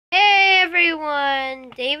everyone,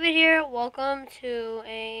 David here. Welcome to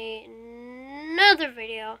another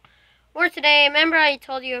video. Or today, remember I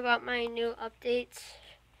told you about my new updates?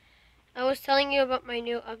 I was telling you about my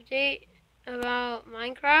new update about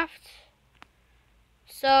Minecraft.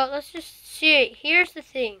 So let's just see. Here's the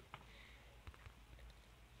thing.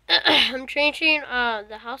 I'm changing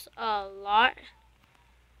the house a lot.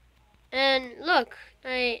 And look,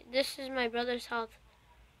 this is my brother's house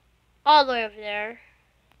all the way over there.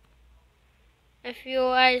 If you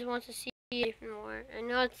guys want to see it even more, I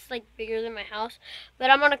know it's like bigger than my house, but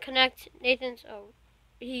I'm gonna connect Nathan's. Oh,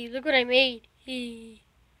 look what I made. I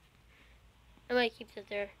might keep that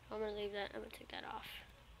there. I'm gonna leave that. I'm gonna take that off.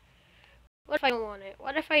 What if I don't want it?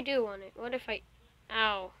 What if I do want it? What if I,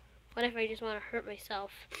 ow? What if I just want to hurt myself?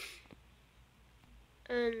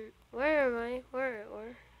 And where am I? Where?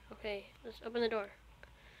 Okay, let's open the door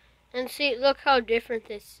and see. Look how different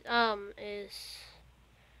this is.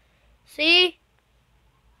 See?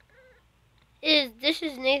 This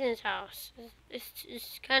is Nathan's house.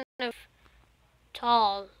 It's kind of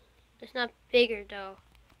tall. It's not bigger though.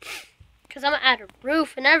 Cause I'm gonna add a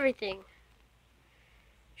roof and everything.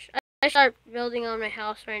 I start building on my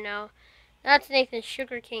house right now. That's Nathan's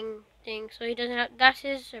Sugar King thing, so he doesn't have. That's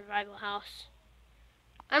his survival house.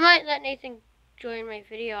 I might let Nathan join my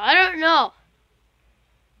video. I don't know.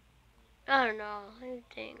 Let me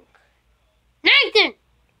think. Nathan!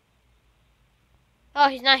 Oh,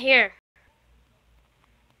 he's not here.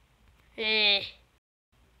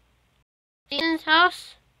 Nathan's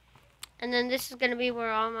house, and then this is gonna be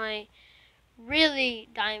where all my really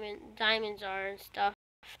diamonds are and stuff.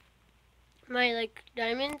 My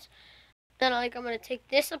diamonds. Then I'm gonna take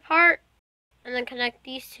this apart and then connect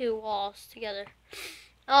these two walls together.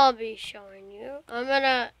 I'll be showing you. I'm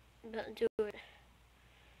gonna do it.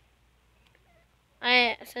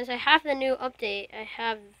 Since I have the new update, I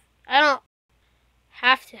don't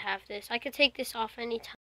have to have this. I could take this off any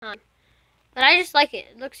time. But I just like it.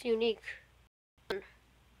 It looks unique.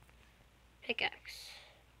 Pickaxe.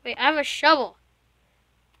 Wait, I have a shovel.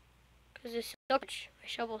 Because it's silk touch. My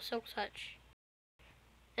shovel is silk touch.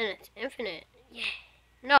 And it's infinite. Yeah.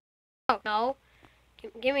 No.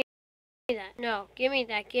 Give me that. No. Give me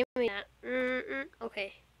that.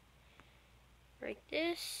 Okay. Break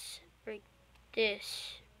this. Break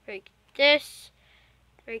this. Break this.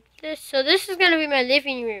 Break this. So this is going to be my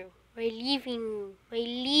living room. My living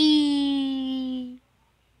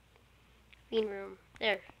room.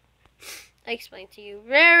 There. I explained to you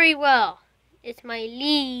very well. It's my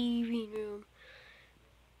living room.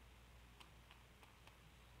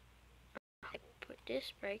 I put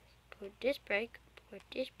this break. Put this break. Put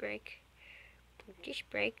this break. Put this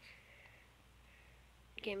break.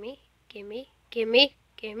 Gimme.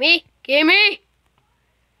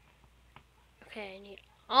 Okay, I need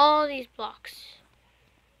all these blocks.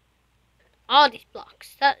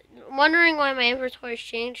 Wondering why my inventory has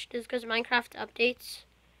changed is because Minecraft updates.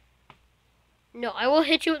 No, I will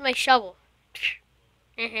hit you with my shovel.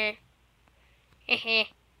 The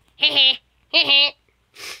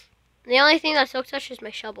only thing that silk touch is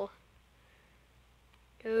my shovel.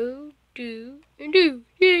 Do.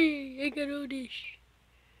 Yay, I got all this.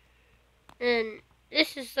 And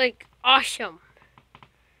this is awesome.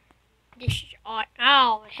 This is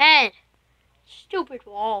ow, my head. Stupid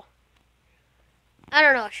wall. I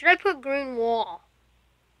don't know. Should I put green wall?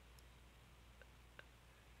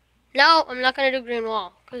 No, I'm not going to do green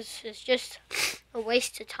wall. Because it's just a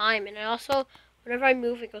waste of time. And also, whenever I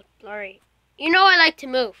move, it goes blurry. You know I like to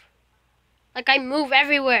move. I move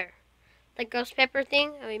everywhere. Ghost pepper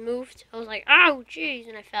thing. I moved. I was like, oh, jeez.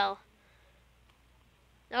 And I fell.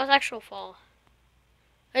 That was actual fall.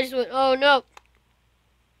 I just went, oh, no.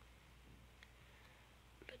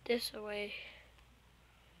 Put this away.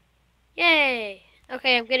 Yay.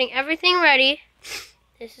 Okay, I'm getting everything ready.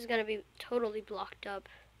 This is going to be totally blocked up.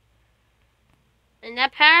 And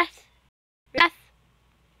that path, I'm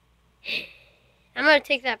going to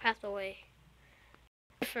take that path away.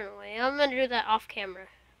 Different way. I'm going to do that off camera.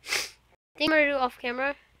 The thing I'm going to do off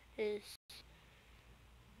camera is,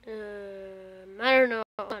 I don't know.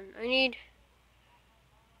 I need,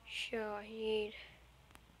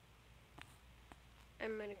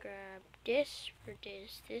 I'm going to grab this for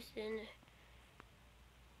this, and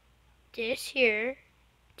this here,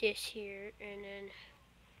 and then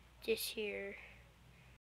this here,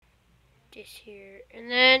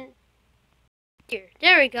 and then here.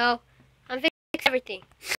 There we go. I'm fixing everything.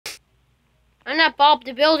 I'm not Bob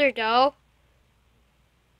the Builder, though.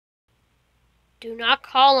 Do not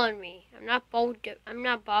call on me. I'm not Bob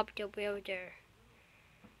the Builder.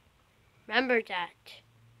 Remember that.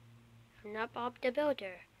 I'm not Bob the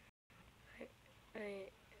Builder.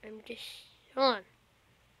 I'm just... Hold on.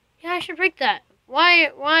 Yeah, I should break that.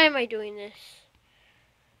 Why am I doing this?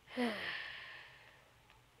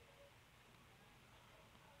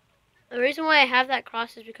 The reason why I have that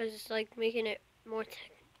cross is because it's like making it more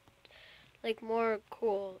more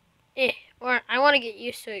cool. Or I want to get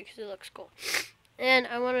used to it because it looks cool. And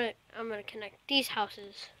I'm gonna connect these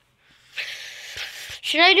houses.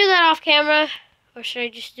 Should I do that off camera, or should I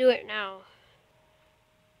just do it now?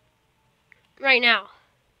 Right now.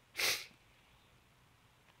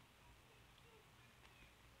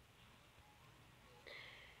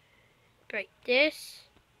 Break this.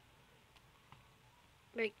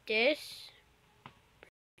 Break this.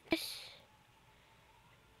 This.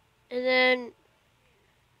 And then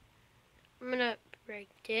I'm gonna break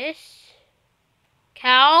this.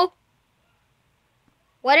 Cow?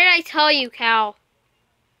 What did I tell you, cow?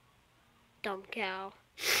 Dumb cow.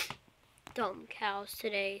 Dumb cows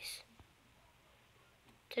today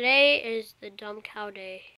is the dumb cow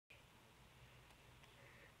day.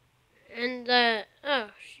 And oh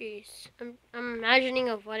jeez. I'm imagining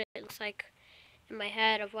of what it looks like in my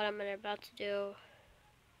head of what I'm about to do.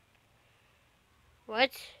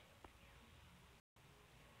 What?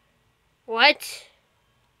 What?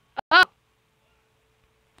 Oh!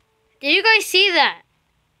 Did you guys see that?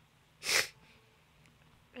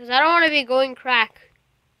 Because I don't want to be going crack.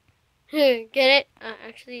 Get it?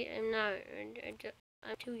 Actually, I'm not.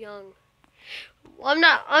 I'm too young. Well,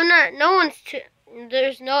 I'm not. No one's too.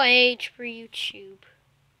 There's no age for YouTube.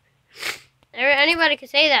 Anybody can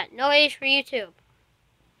say that. No age for YouTube.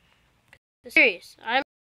 I'm serious. I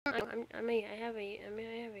have a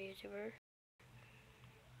YouTuber.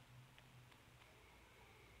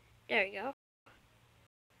 There we go.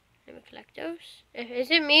 Let me collect those. Is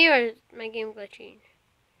it me or is my game glitching?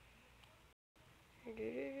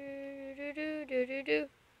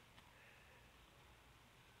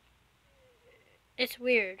 It's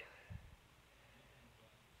weird.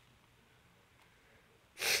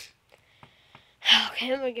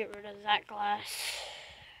 Okay, I'm gonna get rid of that glass.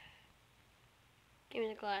 Give me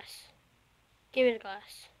the glass. Give me the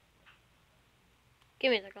glass.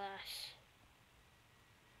 Give me the glass.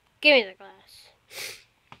 Give me the glass.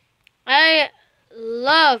 I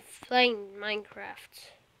love playing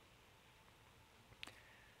Minecraft.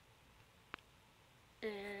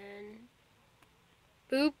 And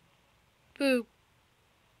boop, boop,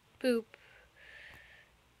 boop,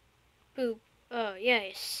 boop. Oh,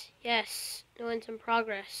 yes, yes. Doing some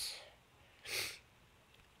progress.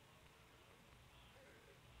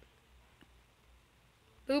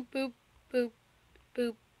 Boop, boop, boop,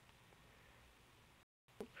 boop.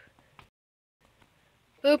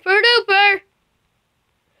 Booper duper!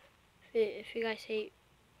 If you guys hate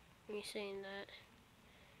me saying that.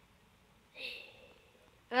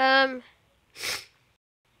 I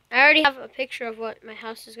already have a picture of what my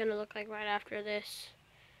house is gonna look like right after this.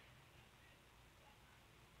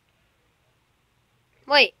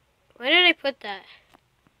 Wait, where did I put that?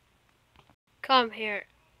 Come here,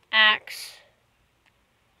 axe.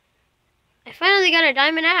 I finally got a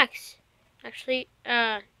diamond axe. Actually,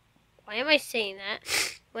 why am I saying that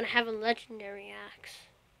when I have a legendary axe?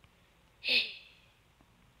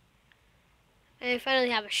 I finally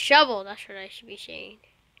have a shovel. That's what I should be saying.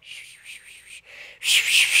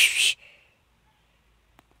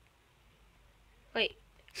 Wait.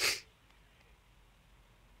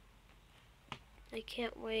 I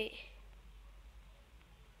can't wait.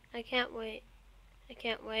 I can't wait. I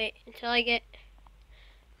can't wait until I get...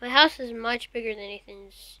 My house is much bigger than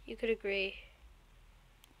Ethan's. You could agree.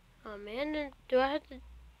 Oh man, do I have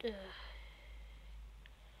to...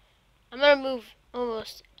 I'm gonna move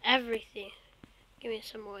almost everything. Give me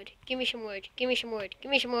some wood. Give me some wood. Give me some wood.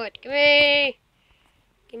 Give me some wood. Give me...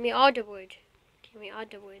 Give me all the wood. Give me all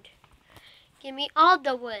the wood. Give me all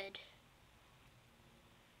the wood.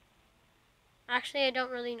 Actually, I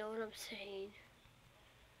don't really know what I'm saying.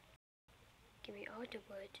 Give me all the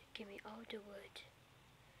wood. Give me all the wood.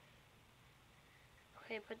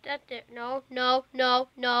 Okay, put that there. No, no, no,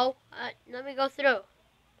 no. Let me go through.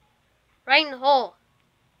 Right in the hole.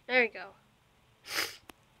 There we go.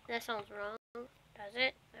 That sounds wrong. Does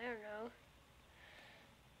it? I don't know.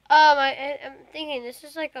 I'm thinking this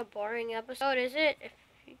is like a boring episode, is it? If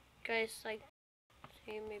you guys like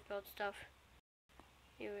seeing me build stuff,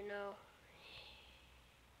 you would know.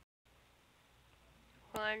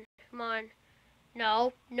 Come on, come on.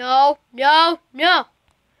 No, no, no, no!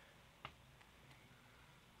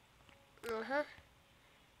 Uh-huh.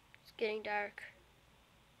 It's getting dark.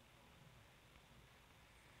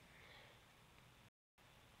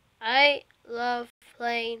 I love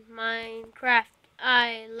playing Minecraft.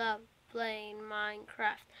 I love playing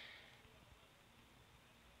Minecraft.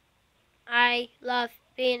 I love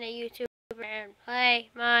being a YouTuber and play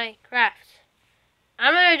Minecraft.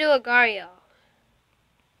 I'm gonna do a Gario.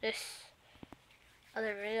 This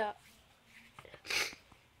other video.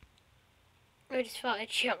 I just felt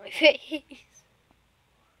itchy on my face.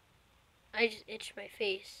 I just itched my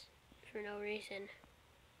face for no reason.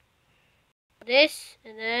 This,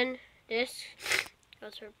 and then this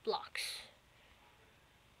goes for blocks.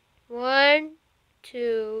 1,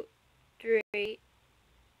 2, 3,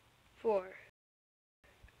 4.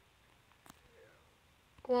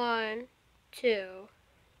 1, 2,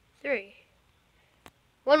 3.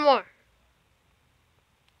 One more.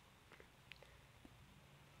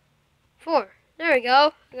 4. There we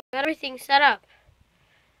go. I got everything set up.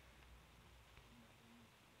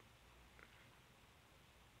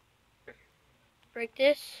 Break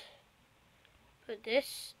this. Put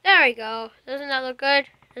this. There we go. Doesn't that look good?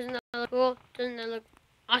 Doesn't that look cool? Doesn't that look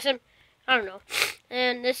awesome? I don't know.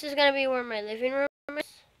 And this is going to be where my living room is.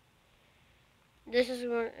 This is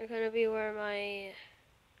going to be where my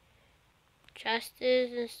chest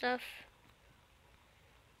is and stuff.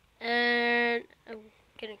 And I'm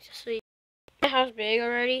getting to sleep. My house big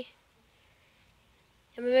already.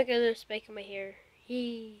 I'm going to make a little spike in my hair.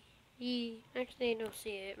 Actually, I don't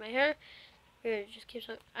see it. My hair it just keeps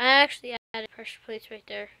on. I actually added pressure plates right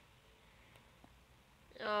there.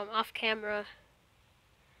 Off camera.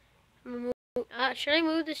 I'm gonna move, should I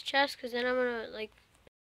move this chest? Because then I'm gonna like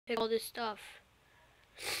pick all this stuff.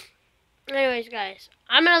 Anyways, guys,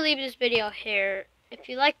 I'm gonna leave this video here. If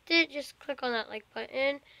you liked it, just click on that like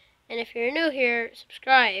button. And if you're new here,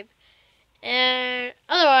 subscribe. And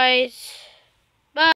otherwise.